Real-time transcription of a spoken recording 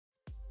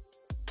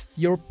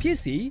Your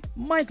PC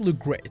might look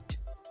great,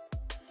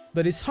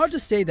 but it's hard to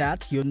say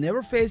that you've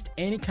never faced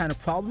any kind of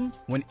problem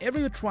whenever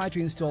you try to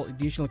install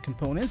additional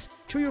components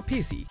to your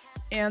PC.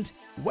 And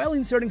while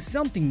inserting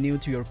something new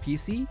to your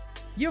PC,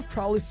 you've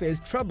probably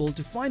faced trouble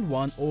to find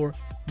one or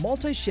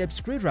multi-shaped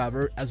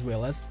screwdriver as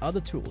well as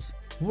other tools.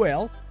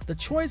 Well, the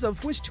choice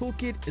of which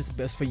toolkit is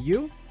best for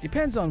you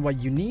depends on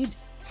what you need,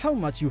 how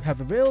much you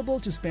have available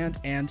to spend,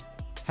 and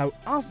how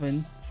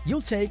often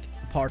you'll take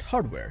apart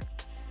hardware.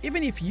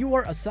 Even if you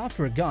are a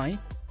software guy,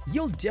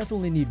 you'll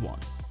definitely need one.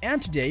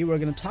 And today we're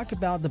going to talk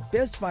about the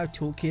best 5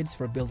 toolkits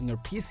for building your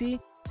PC.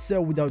 So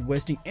without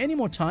wasting any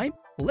more time,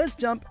 let's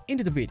jump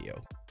into the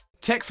video.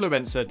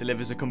 Techfluencer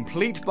delivers a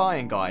complete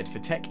buying guide for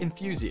tech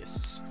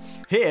enthusiasts.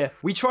 Here,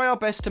 we try our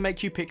best to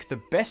make you pick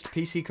the best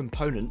PC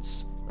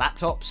components,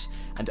 laptops,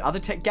 and other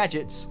tech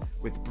gadgets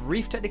with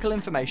brief technical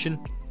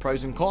information,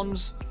 pros and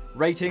cons,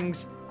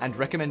 ratings, and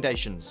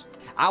recommendations.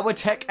 Our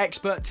tech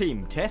expert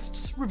team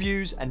tests,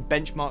 reviews, and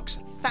benchmarks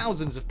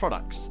thousands of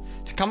products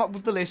to come up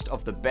with the list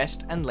of the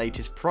best and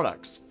latest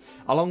products,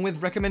 along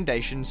with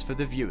recommendations for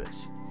the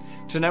viewers.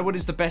 To know what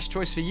is the best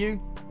choice for you,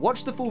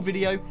 watch the full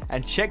video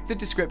and check the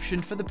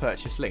description for the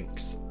purchase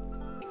links.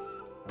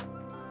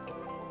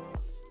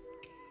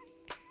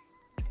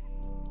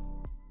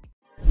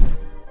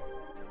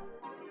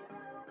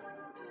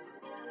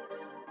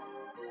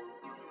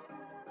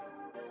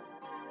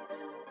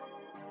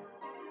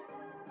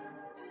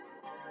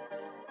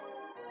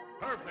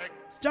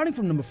 Starting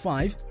from number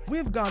 5,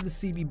 we've got the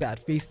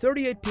cbbadfix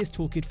 38-piece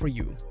toolkit for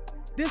you.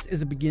 This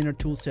is a beginner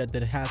toolset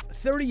that has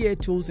 38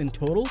 tools in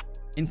total,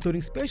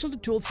 including specialty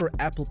tools for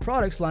Apple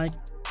products like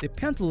the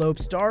Pentalobe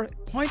Star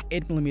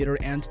 0.8mm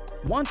and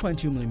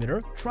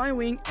 1.2mm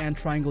tri-wing and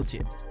triangle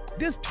tip.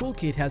 This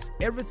toolkit has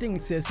everything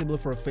accessible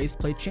for a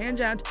faceplate change,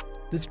 and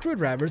the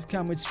screwdrivers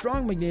come with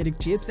strong magnetic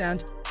tips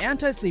and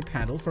anti-slip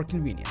handle for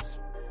convenience.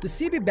 The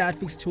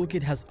cbbadfix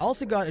toolkit has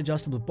also got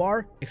adjustable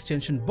bar,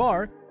 extension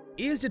bar,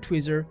 ease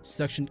tweezer,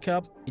 suction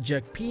cup,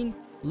 eject pin,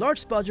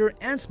 large spudger,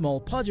 and small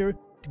pudger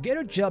to get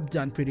your job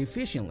done pretty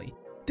efficiently.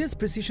 This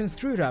precision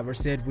screwdriver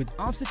set with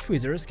offset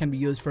tweezers can be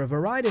used for a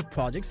variety of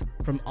projects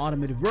from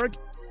automotive work,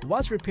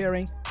 watch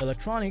repairing,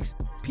 electronics,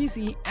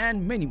 PC,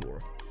 and many more.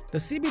 The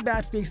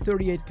cbbadfix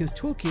 38-piece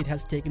toolkit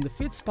has taken the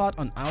 5th spot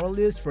on our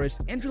list for its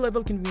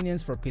entry-level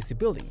convenience for PC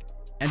building.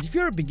 And if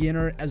you're a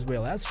beginner as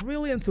well as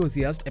really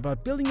enthusiastic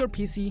about building your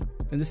PC,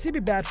 then the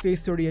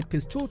cbbadfix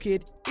 38-piece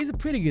toolkit is a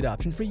pretty good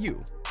option for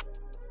you.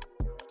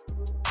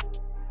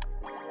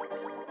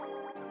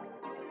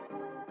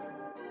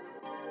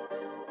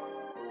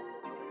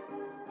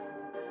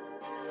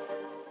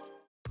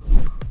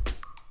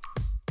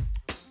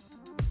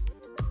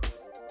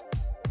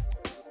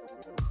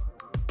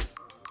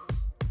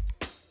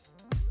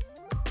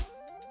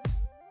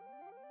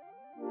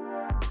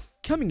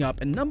 Coming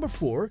up at number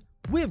 4,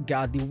 we've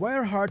got the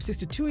wirehart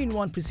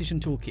 62-in-1 precision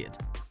toolkit.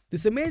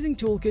 This amazing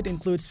toolkit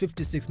includes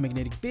 56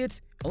 magnetic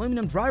bits,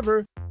 aluminum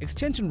driver,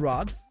 extension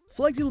rod,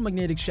 flexible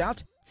magnetic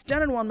shaft,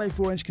 standard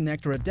 1x4-inch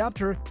connector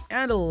adapter,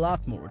 and a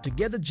lot more to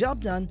get the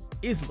job done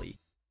easily.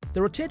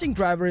 The rotating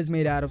driver is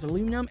made out of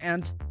aluminum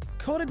and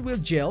coated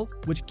with gel,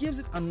 which gives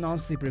it a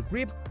non-slippery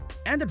grip,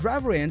 and the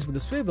driver ends with a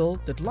swivel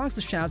that locks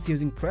the shafts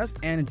using press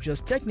and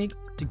adjust technique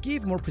to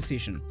give more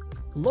precision.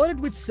 Loaded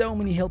with so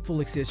many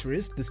helpful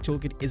accessories, this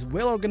toolkit is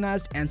well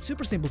organized and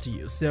super simple to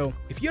use, so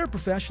if you're a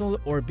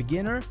professional or a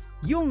beginner,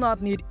 you'll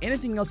not need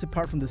anything else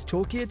apart from this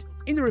toolkit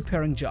in the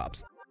repairing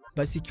jobs.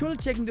 By securely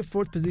taking the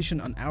 4th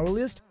position on our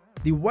list,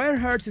 the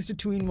wirehart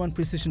 62-in-1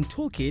 precision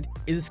toolkit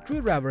is a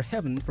screwdriver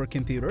heaven for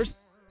computers,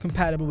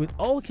 compatible with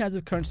all kinds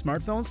of current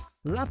smartphones,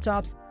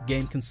 laptops,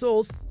 game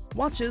consoles,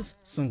 watches,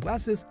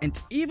 sunglasses, and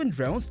even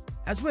drones,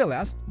 as well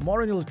as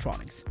modern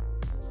electronics.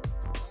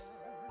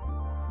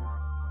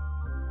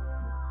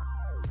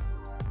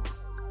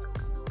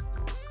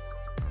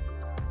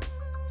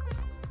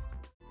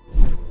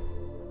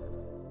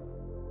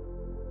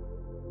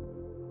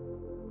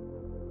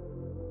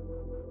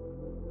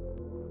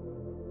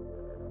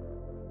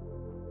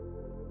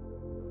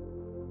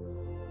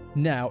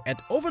 Now, at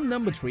over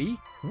number 3,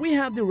 we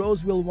have the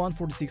Roswell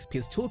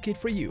 146-piece toolkit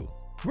for you.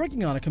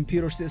 Working on a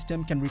computer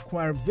system can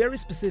require very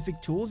specific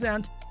tools,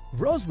 and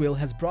Roswell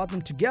has brought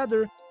them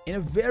together in a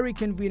very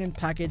convenient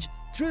package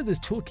through this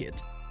toolkit.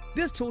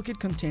 This toolkit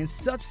contains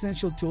such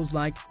essential tools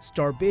like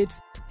star bits,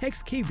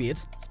 hex key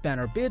bits,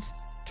 spanner bits,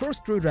 Torx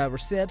screwdriver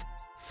set,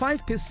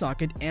 5-piece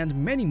socket, and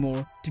many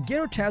more to get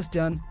your task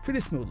done pretty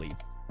smoothly.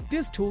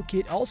 This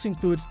toolkit also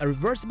includes a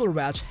reversible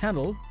ratchet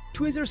handle,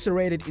 tweezer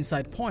serrated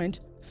inside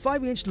point,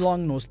 5-inch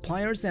long-nosed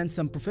pliers, and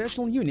some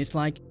professional units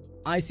like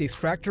IC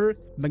extractor,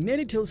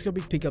 magnetic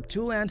telescopic pickup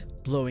tool, and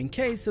blowing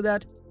case so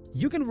that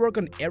you can work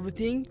on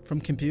everything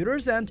from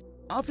computers and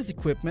office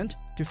equipment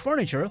to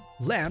furniture,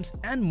 lamps,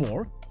 and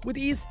more with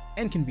ease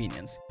and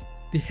convenience.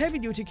 The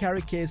heavy-duty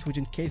carry case, which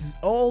encases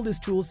all these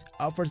tools,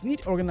 offers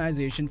neat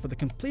organization for the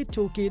complete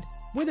toolkit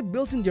with a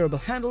built-in durable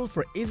handle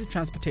for easy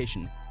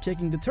transportation.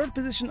 Taking the 3rd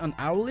position on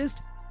our list,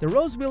 The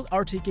Roswell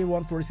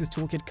RTK146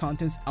 toolkit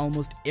contains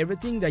almost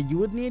everything that you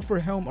would need for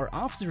home or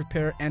office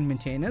repair and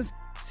maintenance,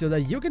 so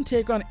that you can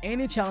take on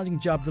any challenging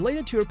job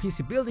related to your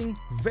PC building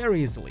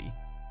very easily.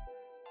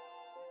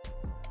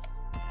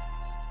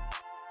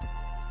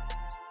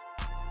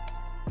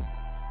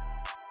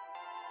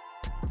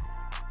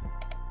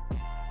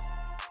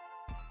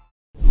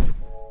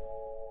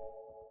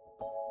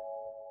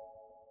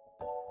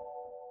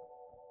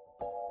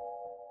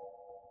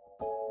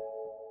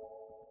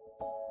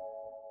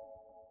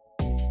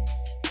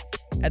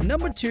 At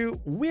number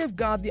 2, we have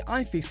got the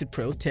ifixit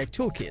Pro Tech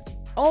Toolkit.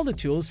 All the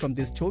tools from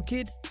this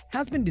toolkit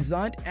has been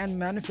designed and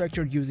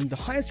manufactured using the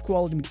highest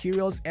quality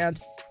materials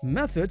and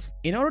methods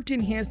in order to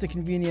enhance the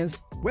convenience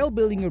while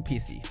building your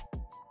PC.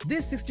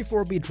 This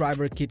 64-bit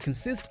driver kit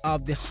consists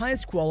of the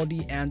highest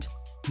quality and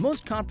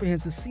most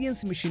comprehensive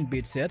CNC machine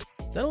bit set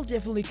that will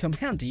definitely come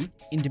handy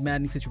in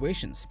demanding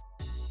situations.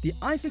 The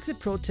ifixit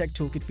Pro Tech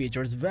Toolkit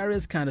features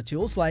various kind of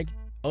tools like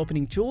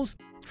opening tools,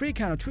 3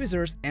 kind of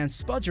tweezers and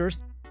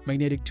spudgers,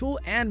 magnetic tool,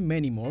 and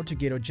many more to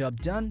get your job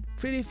done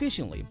pretty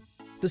efficiently.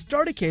 The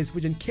starter case,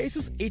 which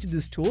encases each of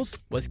these tools,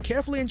 was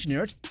carefully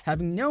engineered,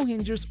 having no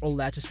hinges or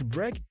latches to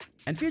break,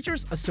 and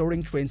features a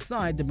sorting tray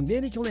inside the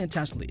magnetically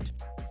attached lid.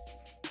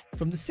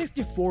 From the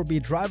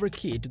 64-bit driver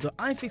kit to the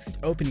ifixit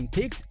opening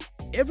picks,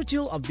 every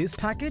tool of this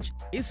package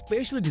is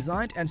specially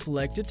designed and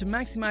selected to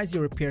maximize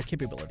your repair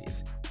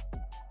capabilities.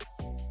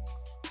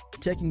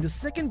 Taking the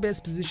second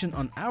best position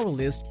on our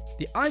list,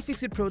 the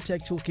ifixit Pro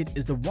Tech Toolkit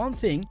is the one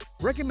thing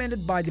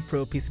recommended by the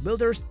pro PC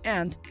builders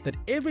and that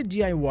every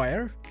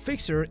DIYer,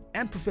 fixer,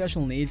 and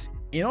professional needs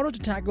in order to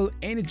tackle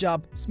any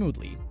job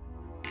smoothly.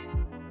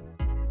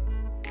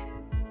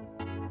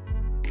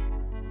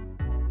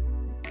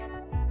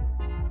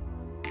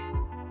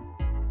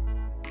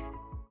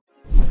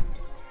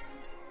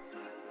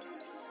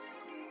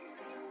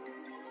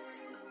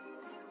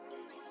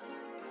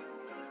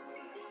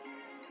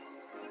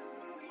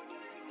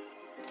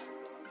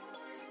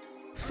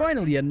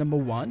 Finally, at number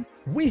 1,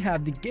 we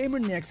have the Gamer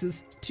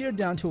Nexus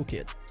Teardown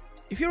Toolkit.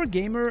 If you're a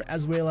gamer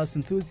as well as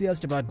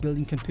enthusiast about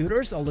building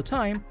computers all the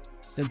time,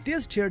 then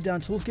this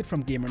teardown toolkit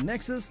from Gamer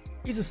Nexus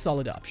is a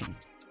solid option.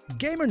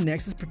 Gamer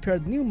Nexus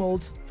prepared new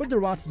molds for the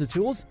rods of the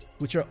tools,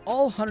 which are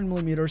all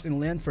 100mm in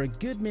length for a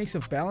good mix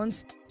of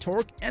balance,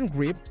 torque, and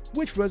grip,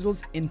 which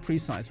results in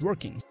precise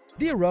working.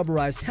 The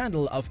rubberized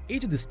handle of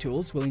each of these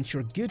tools will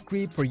ensure good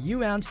grip for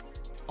you and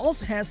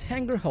also has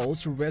hanger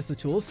holes to rest the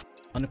tools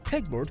on a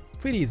pegboard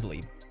pretty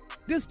easily.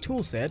 This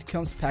tool set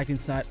comes packed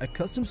inside a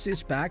custom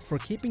stitched bag for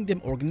keeping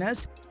them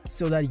organized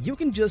so that you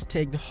can just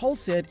take the whole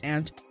set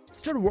and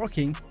start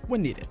working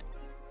when needed.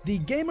 The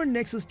Gamer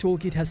Nexus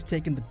toolkit has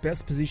taken the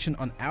best position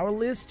on our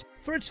list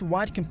for its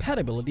wide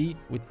compatibility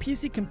with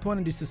PC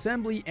component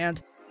disassembly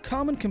and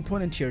common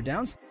component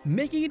teardowns,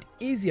 making it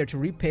easier to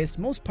repaste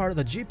most part of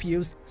the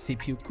GPUs,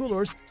 CPU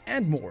coolers,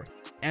 and more.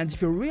 And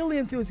if you're really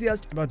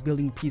enthusiastic about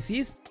building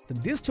PCs, then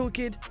this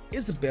toolkit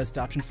is the best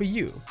option for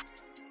you.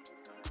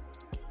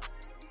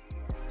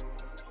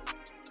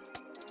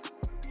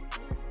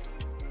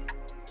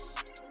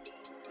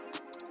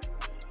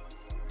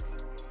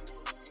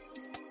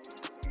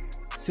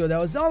 So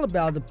that was all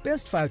about the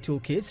best 5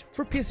 toolkits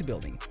for PC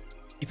building.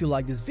 If you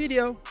like this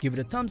video, give it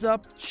a thumbs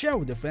up, share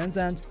with your friends,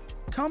 and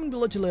comment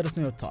below to let us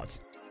know your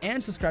thoughts.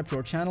 And subscribe to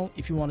our channel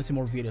if you want to see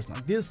more videos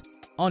like this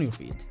on your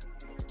feed.